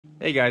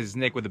Hey guys, it's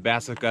Nick with the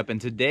Bass Hookup,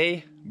 and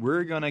today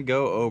we're gonna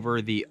go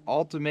over the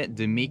ultimate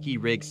Damiki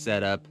rig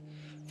setup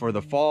for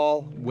the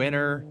fall,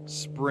 winter,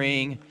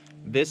 spring.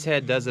 This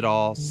head does it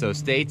all, so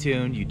stay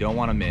tuned, you don't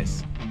wanna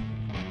miss.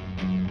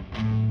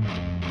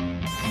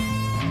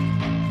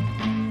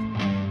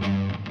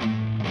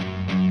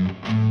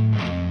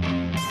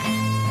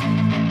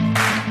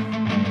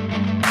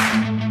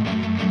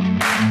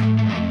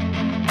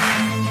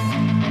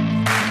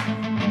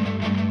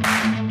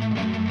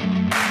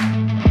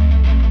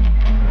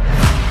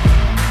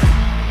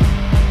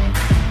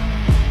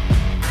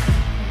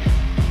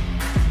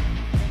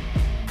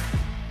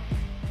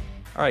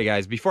 Alright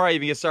guys, before I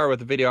even get started with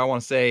the video, I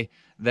want to say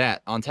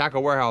that on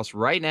Tackle Warehouse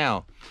right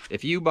now,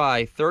 if you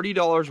buy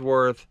 $30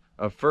 worth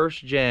of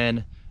first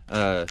gen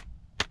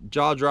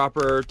jaw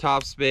dropper,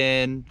 top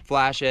spin,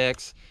 flash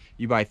X,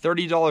 you buy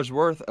 $30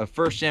 worth of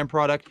first gen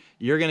product,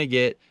 you're going to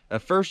get a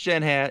first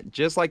gen hat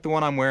just like the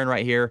one I'm wearing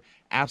right here,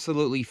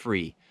 absolutely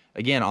free.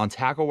 Again, on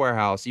Tackle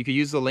Warehouse, you can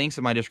use the links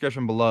in my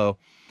description below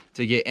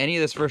to get any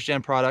of this first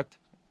gen product.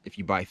 If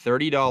you buy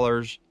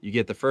 $30, you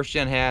get the first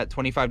gen hat,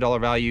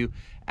 $25 value,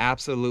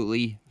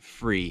 absolutely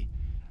free.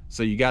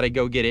 So you got to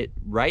go get it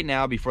right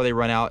now before they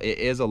run out. It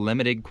is a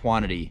limited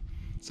quantity.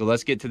 So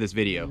let's get to this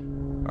video.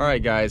 All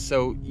right guys,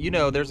 so you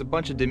know there's a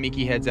bunch of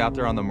Damiki heads out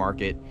there on the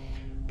market,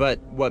 but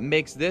what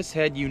makes this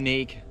head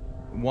unique,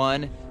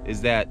 one,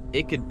 is that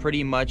it could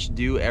pretty much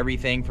do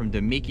everything from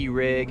Damiki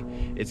rig.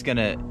 It's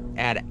gonna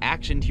add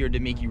action to your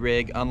Damiki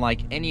rig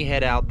unlike any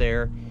head out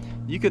there.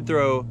 You could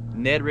throw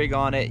Ned rig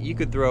on it, you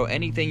could throw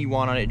anything you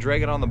want on it,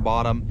 drag it on the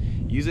bottom,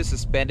 use it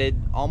suspended,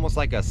 almost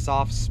like a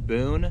soft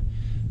spoon.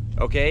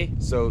 Okay,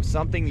 so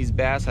something these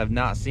bass have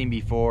not seen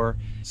before.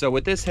 So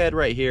with this head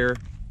right here,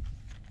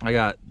 I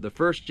got the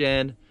first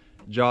gen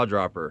jaw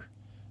dropper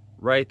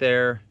right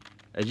there.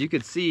 As you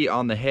can see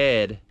on the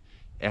head,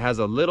 it has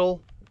a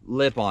little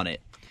lip on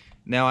it.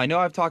 Now I know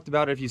I've talked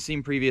about it if you've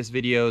seen previous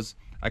videos.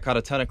 I caught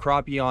a ton of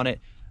crappie on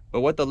it,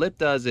 but what the lip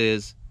does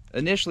is,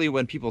 initially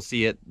when people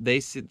see it,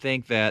 they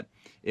think that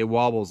it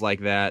wobbles like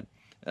that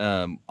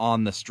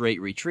on the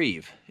straight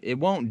retrieve. It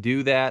won't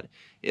do that.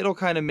 It'll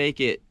kind of make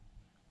it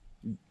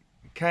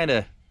kind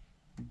of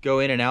go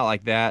in and out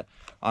like that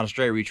on a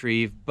straight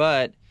retrieve,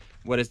 but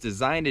what it's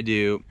designed to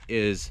do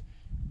is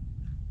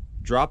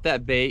drop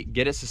that bait,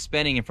 get it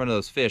suspending in front of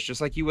those fish, just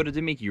like you would a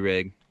Damiki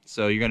rig.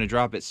 So you're going to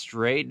drop it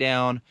straight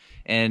down,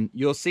 and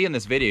you'll see in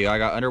this video, I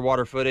got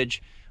underwater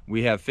footage,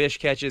 we have fish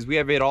catches, we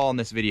have it all in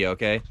this video,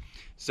 okay?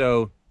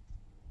 So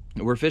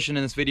we're fishing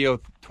in this video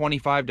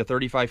 25 to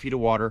 35 feet of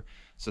water,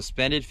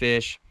 suspended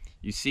fish.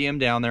 You see them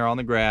down there on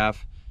the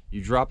graph.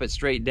 You drop it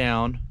straight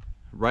down,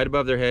 right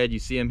above their head. You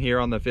see them here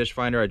on the fish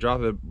finder. I drop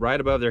it right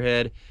above their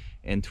head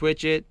and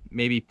twitch it,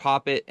 maybe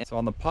pop it. So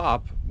on the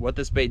pop, what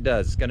this bait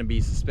does, it's gonna be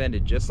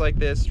suspended just like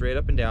this, straight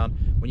up and down.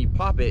 When you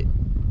pop it,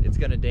 it's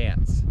gonna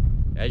dance.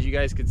 As you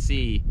guys can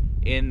see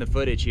in the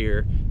footage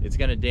here, it's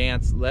gonna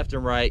dance left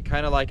and right,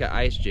 kind of like an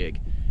ice jig.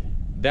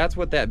 That's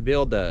what that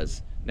bill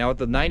does. Now with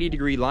the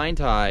 90-degree line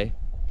tie,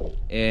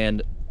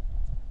 and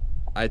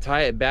I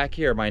tie it back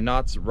here, my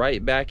knot's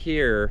right back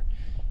here,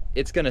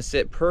 it's gonna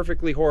sit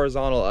perfectly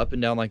horizontal up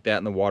and down like that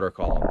in the water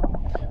column.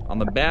 On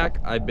the back,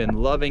 I've been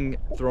loving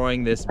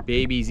throwing this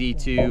Baby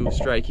Z2,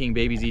 Strike King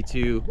Baby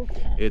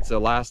Z2. It's a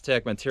Last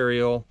Tech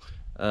material,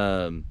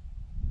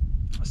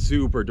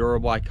 super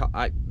durable.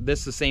 This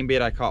is the same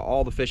bait I caught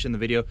all the fish in the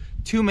video.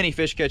 Too many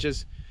fish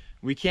catches.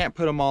 We can't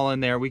put them all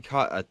in there. We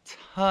caught a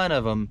ton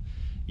of them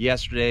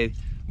yesterday.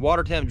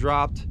 Water temp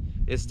dropped,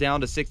 it's down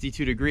to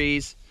 62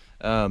 degrees.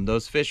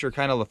 Those fish are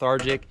kind of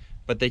lethargic,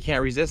 but they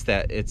can't resist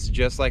that. It's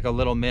just like a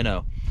little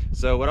minnow.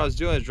 So what I was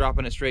doing is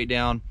dropping it straight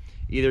down.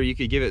 Either you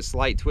could give it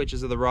slight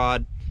twitches of the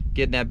rod,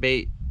 getting that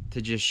bait to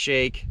just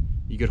shake.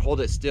 You could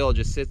hold it still, it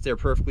just sits there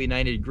perfectly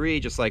 90 degree,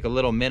 just like a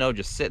little minnow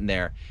just sitting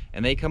there.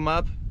 And they come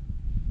up,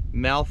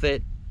 mouth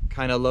it,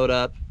 kind of load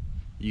up.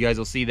 You guys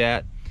will see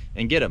that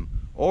and get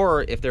them.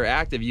 Or if they're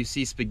active, you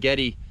see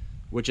spaghetti,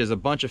 which is a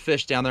bunch of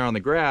fish down there on the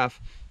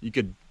graph. You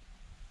could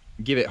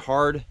give it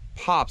hard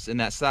pops in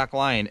that slack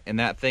line and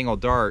that thing will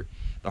dart.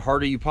 The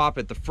harder you pop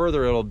it, the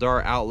further it'll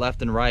dart out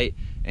left and right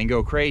and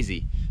go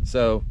crazy.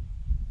 So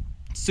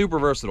super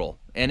versatile.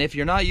 And if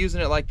you're not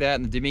using it like that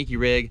in the Damiki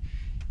rig,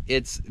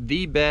 it's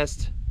the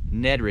best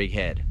Ned rig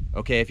head.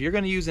 Okay, if you're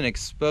going to use an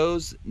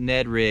exposed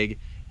Ned rig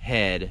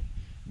head,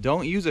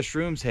 don't use a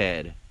Shrooms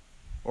head,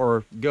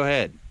 or go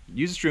ahead,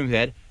 use a Shrooms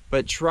head,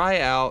 but try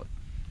out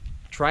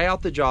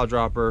the jaw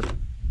dropper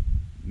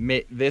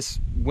this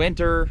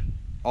winter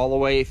all the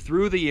way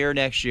through the year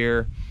next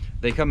year.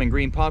 They come in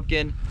green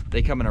pumpkin,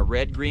 they come in a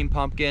red green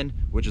pumpkin,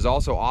 which is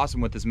also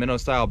awesome with this minnow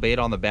style bait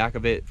on the back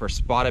of it for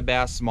spotted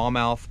bass,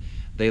 smallmouth.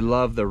 They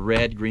love the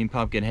red green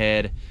pumpkin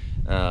head.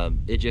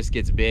 It just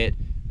gets bit.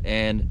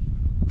 And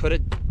put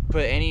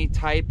any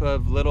type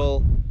of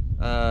little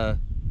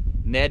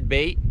Ned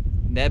bait,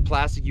 Ned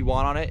plastic you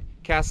want on it,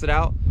 cast it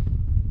out.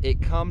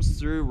 It comes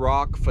through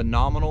rock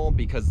phenomenal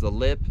because the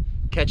lip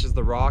catches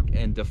the rock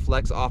and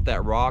deflects off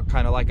that rock,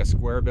 kind of like a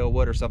square bill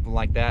would or something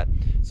like that.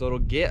 So it'll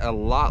get a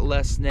lot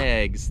less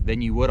snags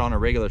than you would on a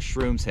regular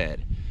shroom's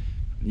head.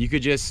 You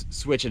could just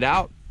switch it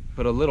out,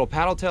 put a little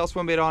paddle tail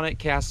swim bait on it,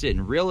 cast it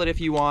and reel it if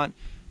you want.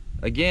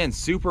 Again,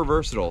 super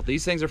versatile.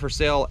 These things are for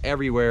sale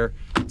everywhere.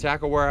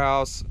 Tackle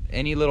warehouse,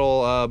 any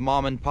little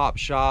mom and pop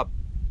shop.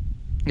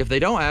 If they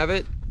don't have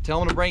it, tell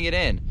them to bring it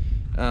in.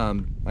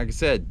 Like I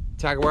said,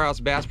 Tackle Warehouse,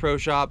 Bass Pro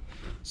Shop.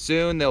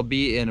 Soon they'll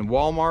be in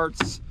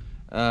Walmarts.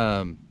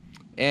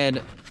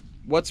 And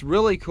what's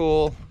really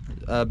cool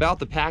about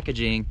the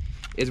packaging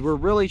is we're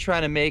really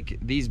trying to make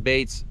these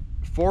baits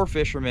for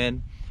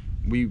fishermen.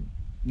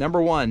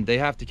 Number one, they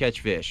have to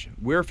catch fish.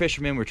 We're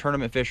fishermen, we're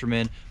tournament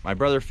fishermen. My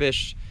brother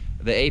fished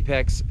the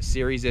Apex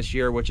series this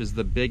year, which is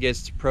the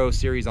biggest pro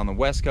series on the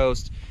West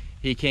Coast.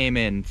 He came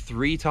in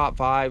 3 top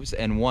 5s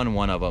and won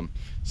one of them.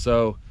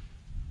 So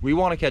we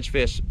want to catch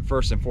fish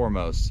first and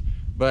foremost,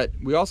 but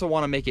we also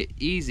want to make it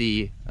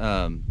easy,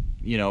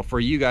 you know, for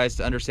you guys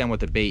to understand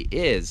what the bait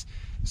is.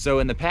 So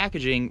in the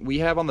packaging, we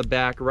have on the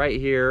back right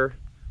here,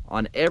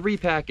 on every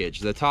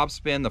package, the Top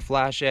Spin, the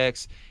Flash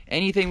X,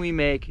 anything we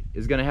make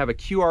is going to have a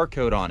QR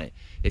code on it.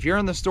 If you're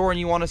in the store and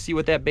you want to see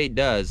what that bait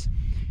does,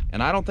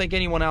 and I don't think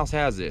anyone else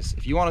has this,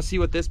 if you want to see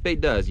what this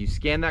bait does, you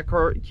scan that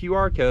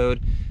QR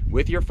code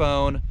with your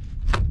phone,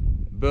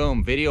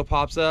 boom, video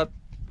pops up.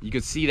 You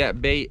can see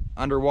that bait,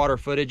 underwater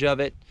footage of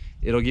it.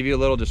 It'll give you a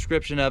little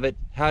description of it,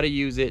 how to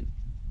use it,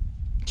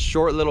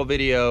 short little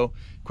video,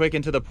 quick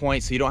and to the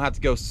point, so you don't have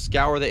to go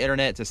scour the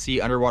internet to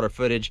see underwater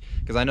footage,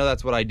 because I know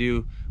that's what I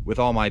do with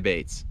all my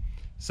baits.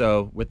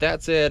 So with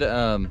that said,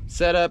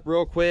 set up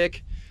real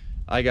quick.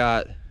 I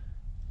got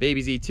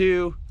Baby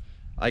Z2,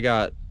 I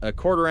got a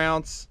 1/4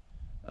 ounce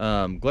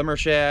Glimmer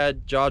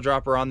Shad jaw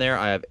dropper on there.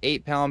 I have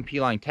 8-pound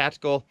P-Line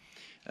Tactical.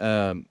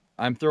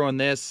 I'm throwing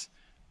this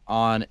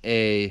on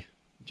a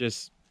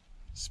just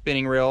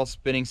spinning reel,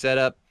 spinning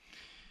setup.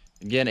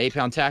 Again,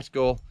 8-pound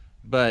Tactical,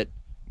 but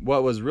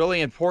what was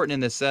really important in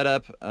this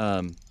setup,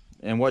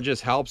 and what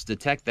just helps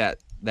detect that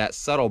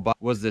subtle bite,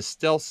 was the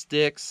Stealth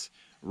Sticks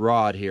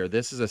rod here.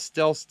 This is a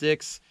Stealth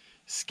Sticks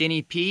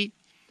Skinny Pete.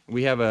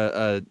 We have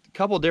a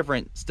couple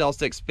different Stealth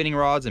Stick spinning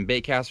rods and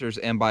bait casters,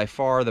 and by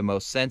far the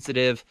most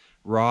sensitive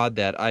rod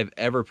that I've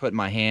ever put in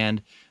my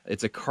hand.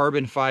 It's a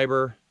carbon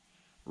fiber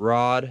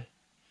rod.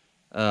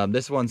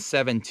 This one's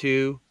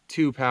 7.2,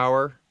 2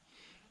 power.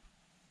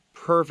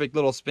 Perfect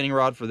little spinning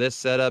rod for this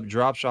setup,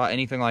 drop shot,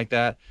 anything like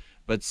that,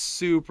 but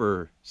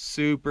super,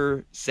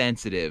 super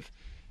sensitive.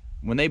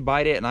 When they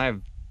bite it and I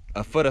have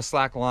a foot of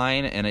slack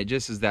line and it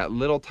just is that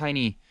little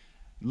tiny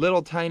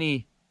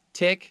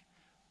tick,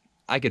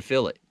 I could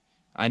feel it.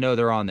 I know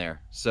they're on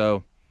there.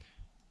 So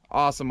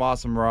awesome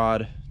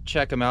rod.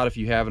 Check them out if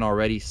you haven't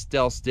already.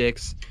 Stealth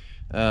Sticks.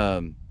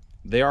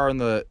 They are in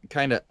the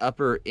kind of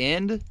upper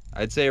end,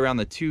 I'd say around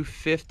the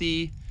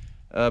 $250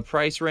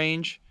 price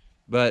range.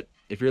 But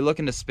if you're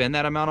looking to spend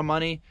that amount of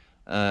money,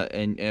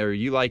 or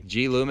you like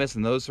G Loomis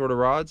and those sort of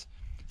rods,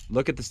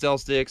 look at the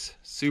Stealth Sticks.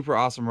 Super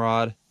awesome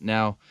rod.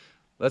 Now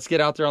let's get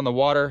out there on the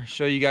water,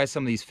 show you guys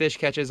some of these fish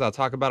catches. I'll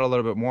talk about a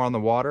little bit more on the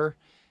water,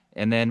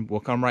 and then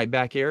we'll come right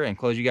back here and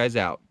close you guys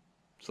out.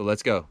 So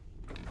let's go.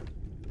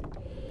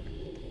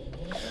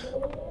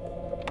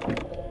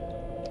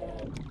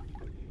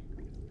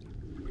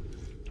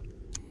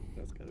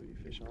 That's gotta be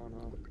fish on,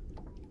 huh?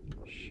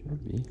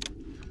 Should be.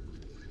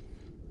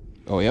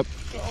 Oh, yep.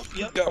 Oh,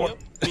 yep, Got one.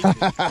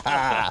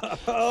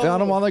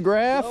 Found him on the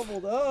graph.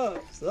 Doubled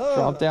up.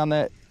 Drop down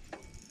that.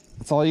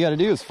 That's all you got to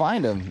do is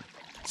find him.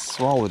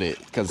 Swallowed it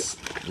because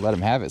let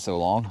him have it so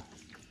long.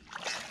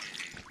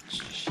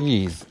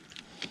 Jeez.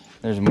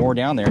 There's more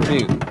down there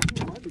too.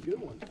 Might be a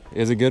good one.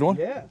 Is it a good one?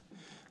 Yeah.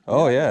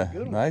 Oh yeah.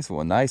 Nice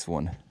one. Nice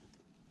one.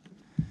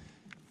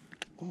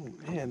 Oh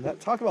man, that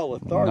talk about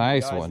lethargic.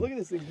 Nice guys. one. Look at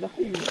this thing, not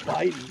even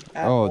biting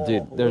at Oh all.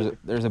 dude,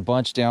 there's a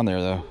bunch down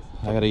there though.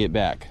 I gotta get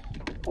back.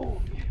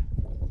 Oh,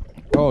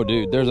 Oh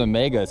dude, there's a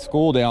mega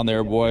school down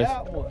there, boys.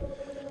 that one.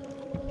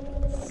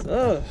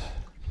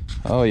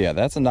 Oh yeah,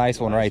 that's a nice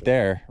one right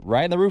there.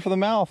 Right in the roof of the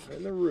mouth.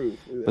 In the roof.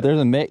 But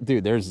there's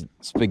dude, there's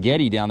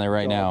spaghetti down there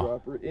right now.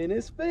 Dropper in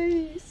his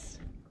face.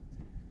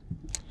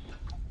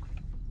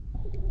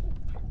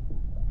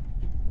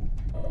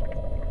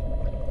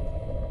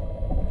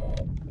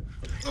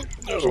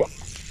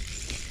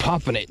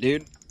 Popping it,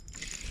 dude.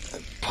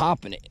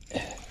 Popping it.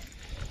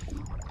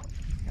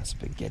 Got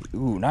spaghetti.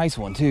 Ooh, nice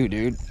one too,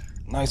 dude.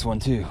 Nice one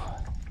too.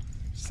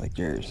 Just like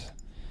yours.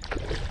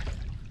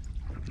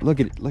 Look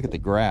at the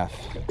graph.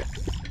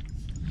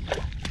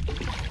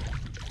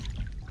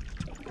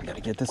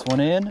 Gotta get this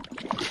one in.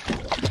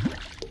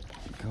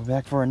 Go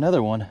back for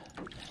another one.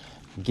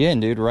 Again,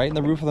 dude, right in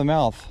the roof of the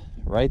mouth.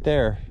 Right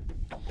there.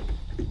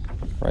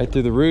 Right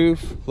through the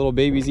roof. Little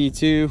baby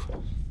Z2.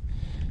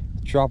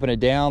 Dropping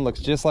it down. Looks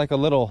just like a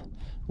little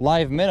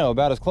live minnow,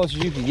 about as close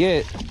as you can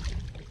get.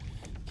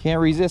 Can't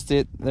resist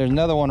it. There's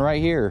another one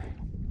right here.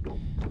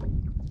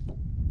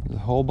 There's a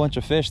whole bunch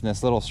of fish in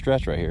this little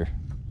stretch right here.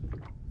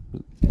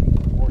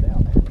 More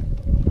down there.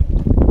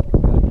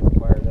 Gotta get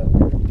fired up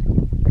here.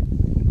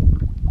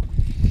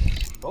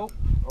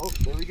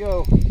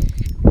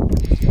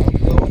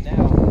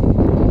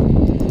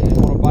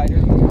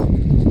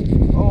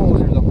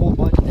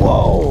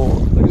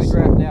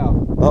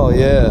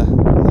 yeah.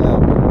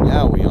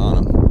 Now we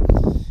on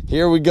them.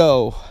 Here we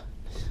go.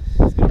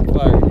 Let's get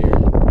fired here.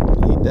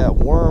 Eat that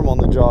worm on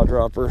the jaw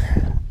dropper.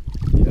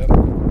 Yep.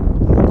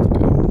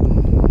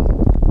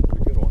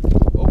 Good one.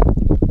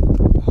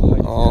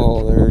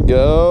 Oh, there we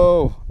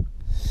go.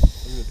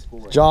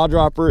 Jaw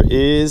dropper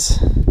is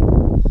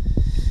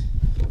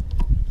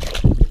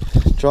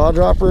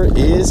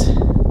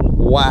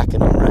whacking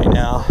them right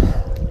now.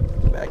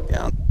 Back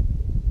down.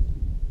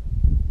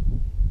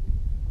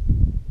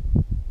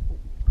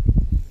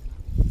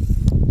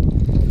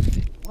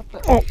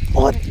 Oh,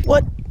 what?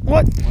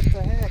 What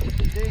the heck?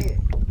 Dang it.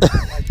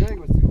 My drag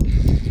was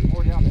too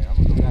more down there. I'm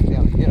gonna go back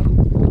down and get him.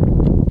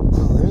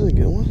 Oh, there's a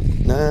good one.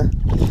 Nah.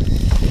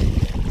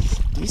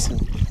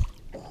 Decent.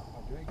 My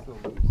drag's so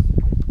loose.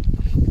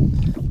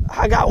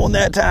 I got one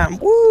that time.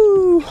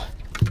 Woo!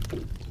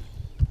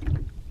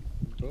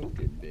 Both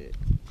get bit.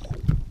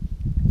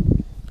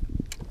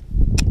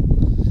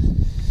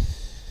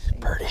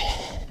 Birdie.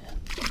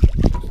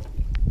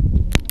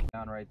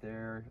 Down right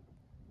there,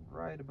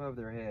 right above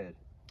their head.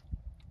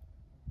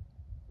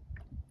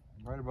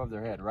 Right above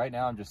their head. Right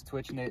now I'm just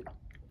twitching it.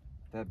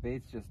 That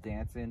bait's just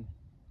dancing.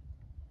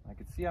 I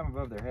can see I'm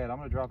above their head. I'm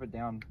gonna drop it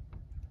down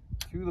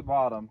to the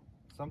bottom.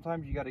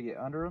 Sometimes you gotta get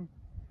under them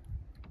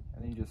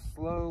and then you just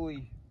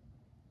slowly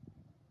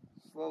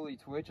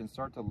twitch and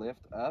start to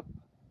lift up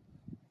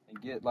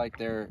and get like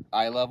their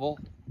eye level,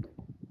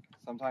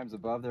 sometimes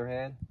above their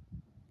head.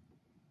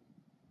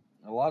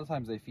 A lot of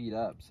times they feed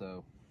up,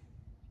 so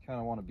you kind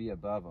of want to be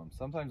above them.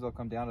 Sometimes they'll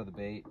come down to the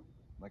bait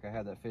like I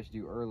had that fish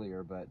do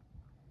earlier, but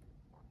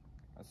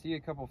I see a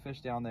couple fish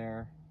down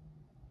there.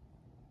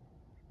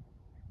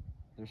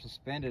 They're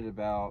suspended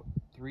about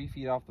 3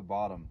 feet off the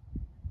bottom.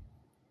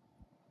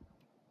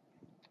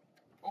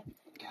 Oh,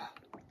 God.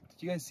 Did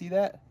you guys see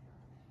that?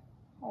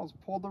 I almost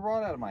pulled the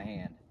rod out of my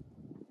hand.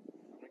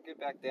 I'm gonna get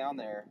back down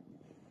there.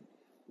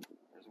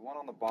 There's one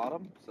on the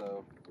bottom,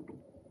 so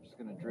I'm just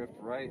gonna drift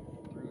right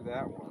through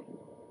that one.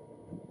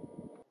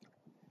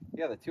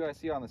 Yeah, the two I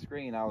see on the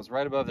screen, I was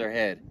right above their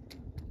head.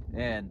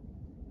 And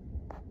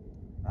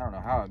I don't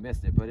know how I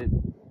missed it, but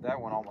that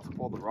one almost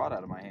pulled the rod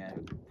out of my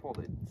hand. It pulled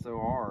it so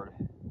hard.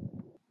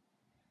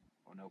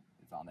 Oh nope,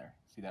 it's on there.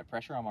 See that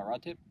pressure on my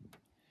rod tip?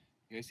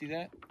 You guys see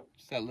that?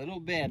 Just that little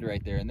bend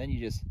right there, and then you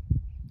just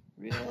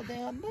reel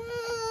down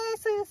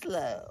nice and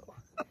slow.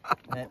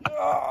 And then,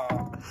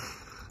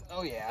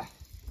 oh yeah.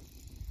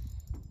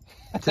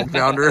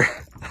 10-pounder.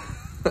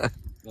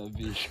 That'd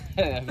be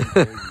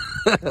crazy.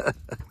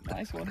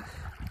 Nice one.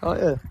 Oh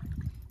yeah.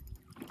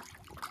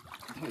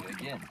 Do it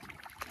again.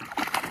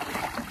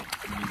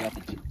 And you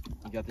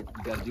got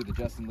to do the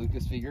Justin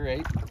Lucas figure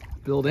 8.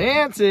 Bill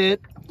dance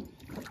it.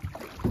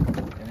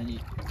 And then you.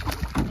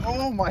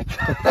 Oh my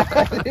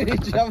God! He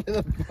jumped in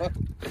the boat.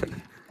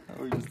 How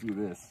do we just do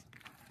this?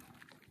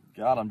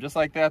 Got him just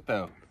like that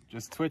though.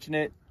 Just twitching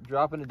it,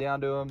 dropping it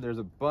down to him. There's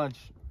a bunch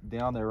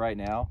down there right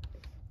now,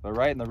 but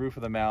right in the roof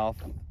of the mouth,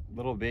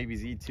 little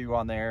babies E2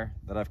 on there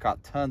that I've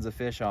caught tons of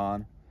fish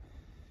on.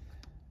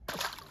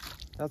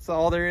 That's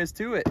all there is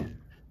to it.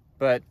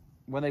 But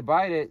when they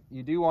bite it,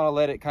 you do want to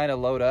let it kind of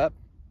load up.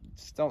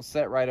 Just don't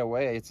set right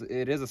away.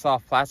 It is a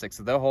soft plastic,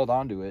 so they'll hold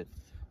on to it.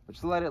 But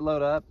just let it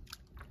load up.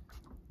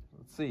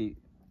 Let's see.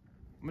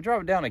 I'm gonna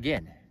drop it down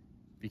again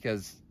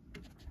because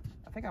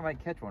I think I might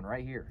catch one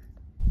right here.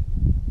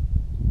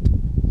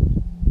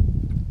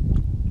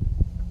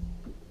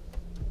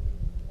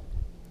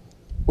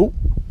 Oh.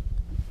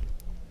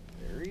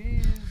 There he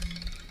is.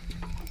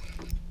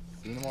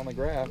 Seen him on the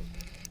graph.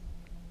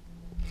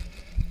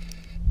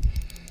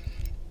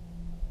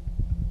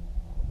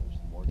 There's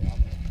some more down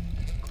there.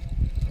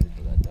 Ready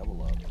for that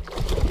double up.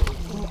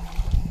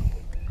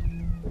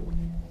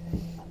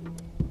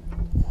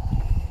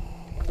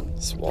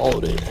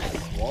 Swallowed it.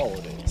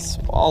 Swallowed it.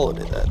 Swallowed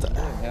it that time. I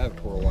didn't have it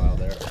for a while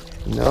there.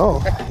 No,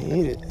 he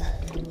ate it.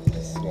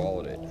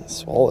 Swallowed it.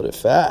 Swallowed it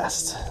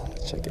fast.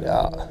 Check it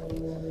out.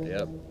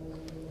 Yep.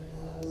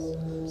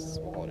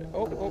 Swallowed it.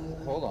 Oh,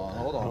 hold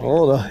on.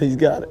 Hold on, he's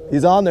got it.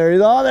 He's on there.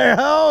 He's on there.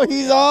 Oh,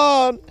 he's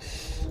on.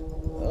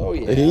 Oh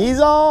yeah. He's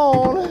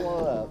on.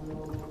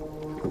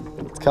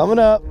 It's coming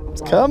up.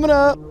 It's coming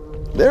up.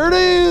 There it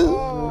is.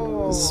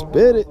 Oh.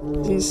 Spit it.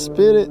 He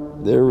spit it.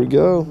 There we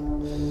go.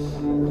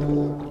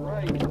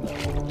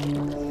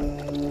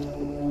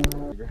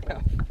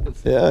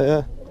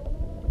 Yeah.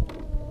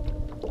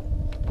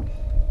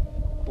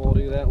 We'll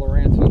do that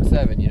Lowrance hook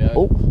 7, you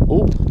know.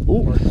 Oh.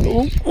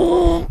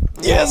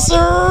 Yes,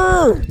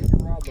 sir. Get your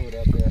rod load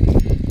up there.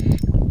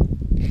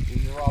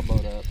 Get your rod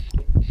load up.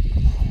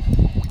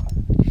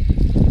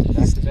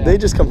 Back to back. They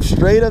just come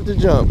straight up to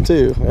jump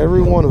too.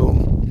 Every one of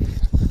them.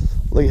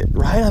 Look at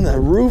right on the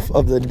roof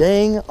of the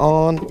dang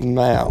on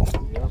mouth.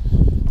 Yep.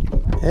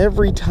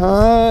 Every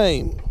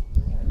time.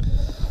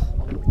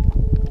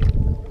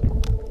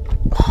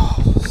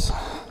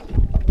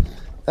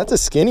 That's a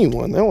skinny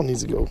one. That one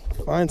needs to go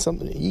find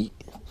something to eat.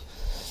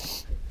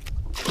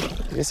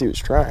 I guess he was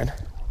trying.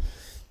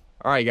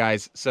 All right,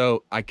 guys.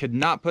 So I could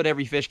not put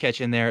every fish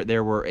catch in there.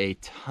 There were a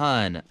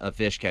ton of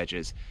fish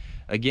catches.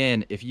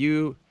 Again, if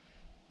you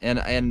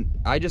And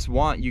I just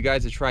want you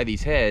guys to try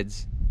these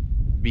heads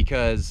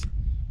because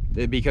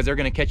they're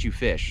going to catch you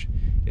fish.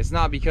 It's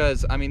not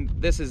because, I mean,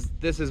 this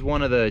is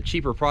one of the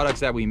cheaper products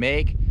that we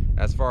make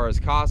as far as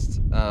cost,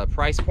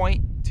 price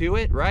point to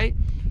it, right?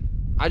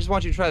 I just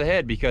want you to try the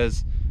head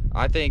because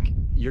I think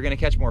you're gonna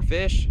catch more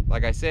fish.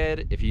 Like I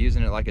said, if you're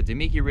using it like a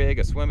Damiki rig,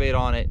 a swim bait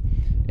on it,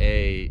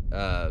 a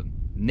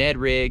Ned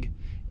rig,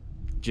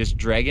 just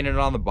dragging it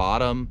on the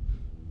bottom,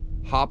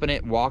 hopping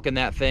it, walking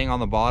that thing on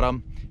the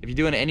bottom. If you're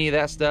doing any of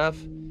that stuff,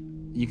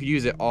 you could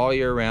use it all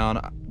year round.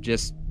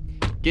 Just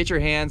get your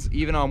hands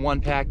even on one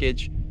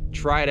package,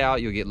 try it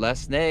out. You'll get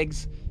less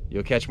snags,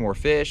 you'll catch more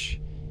fish,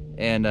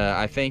 and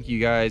I think you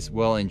guys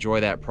will enjoy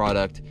that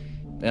product.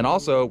 And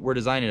also, we're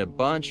designing a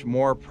bunch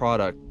more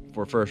product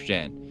for first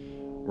gen.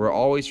 We're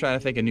always trying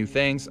to think of new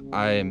things.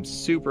 I am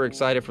super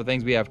excited for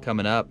things we have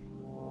coming up.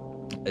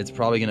 It's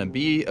probably gonna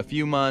be a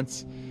few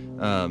months,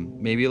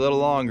 maybe a little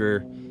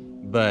longer,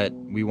 but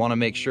we wanna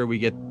make sure we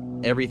get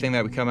everything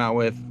that we come out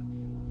with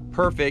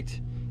perfect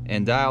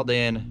and dialed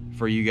in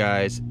for you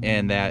guys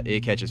and that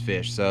it catches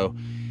fish. So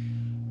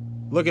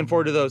looking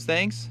forward to those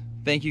things.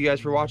 Thank you guys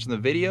for watching the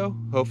video.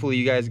 Hopefully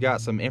you guys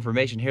got some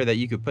information here that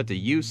you could put to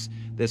use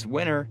this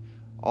winter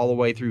all the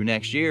way through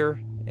next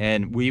year,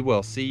 and we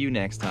will see you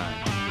next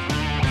time.